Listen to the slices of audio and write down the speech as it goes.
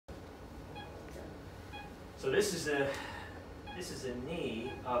So this is a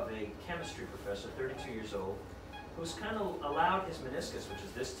knee of a chemistry professor, 32 years old, who's kind of allowed his meniscus, which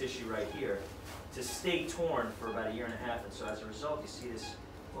is this tissue right here, to stay torn for about a year and a half. And so as a result, you see this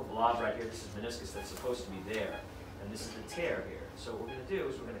little blob right here. This is meniscus that's supposed to be there. And this is the tear here. So what we're going to do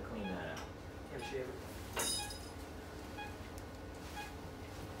is we're going to clean that out. Here, shaver.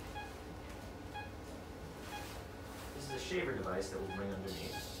 This is a shaver device that we'll bring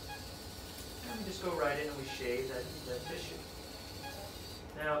underneath. And we just go right in and we shave that tissue.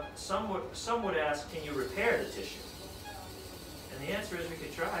 Now, some would ask, can you repair the tissue? And the answer is we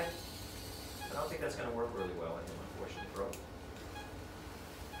could try. But I don't think that's going to work really well in him, unfortunately, broke.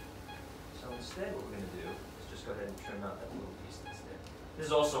 So instead, what we're going to do is just go ahead and trim out that little piece that's there. This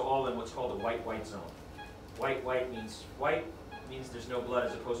is also all in what's called a white-white zone. White means there's no blood,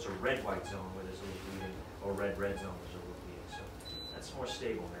 as opposed to red-white zone where there's a little bleeding, or red-red zone where there's a little bleeding. So that's more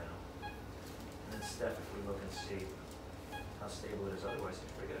stable now. And then Steph, if we look and see how stable it is, otherwise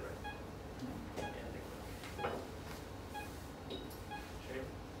it's pretty good, right? Yeah, I think so. Shave?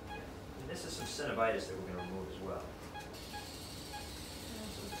 Yeah. And this is some synovitis that we're going to remove as well.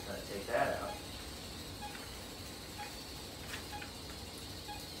 So we'll just kind of take that out.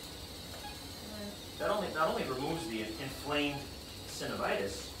 That not only removes the inflamed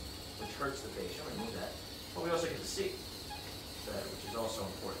synovitis, which hurts the patient, remove that, but we also get to see that, which is also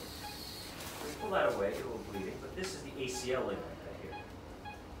important. So we pull that away, get a little bleeding, but this is the ACL ligament right here.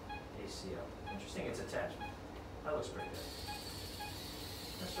 ACL. Interesting, it's attachment. That looks pretty good.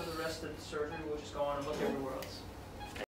 And so the rest of the surgery, we'll just go on and look everywhere else.